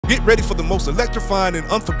Get ready for the most electrifying and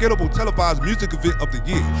unforgettable televised music event of the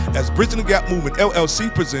year as Bridging the Gap Movement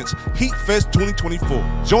LLC presents Heat Fest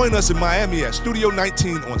 2024. Join us in Miami at Studio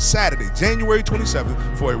 19 on Saturday, January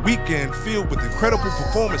 27th for a weekend filled with incredible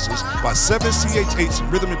performances by 7 CHH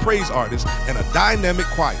and Rhythm Praise artists and a dynamic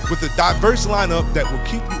choir. With a diverse lineup that will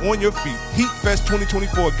keep you on your feet, Heat Fest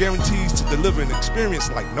 2024 guarantees to deliver an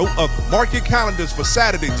experience like no other. Mark your calendars for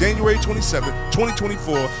Saturday, January 27th,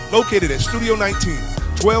 2024, located at Studio 19.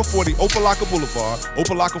 1240 Opa-Locka Boulevard,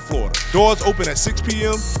 Opa-Locka, Florida. Doors open at 6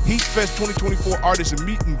 p.m. Heat Fest 2024 artist and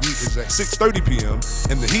meet and greet is at 6:30 p.m.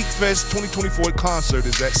 and the Heat Fest 2024 concert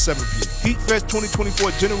is at 7 p.m. Heat Fest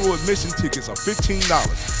 2024 general admission tickets are $15.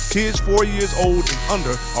 Kids 4 years old and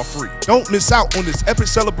under are free. Don't miss out on this epic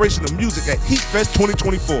celebration of music at Heat Fest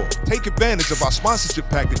 2024. Take advantage of our sponsorship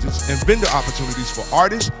packages and vendor opportunities for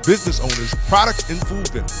artists, business owners, product and food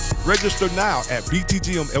vendors. Register now at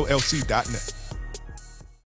btgmllc.net.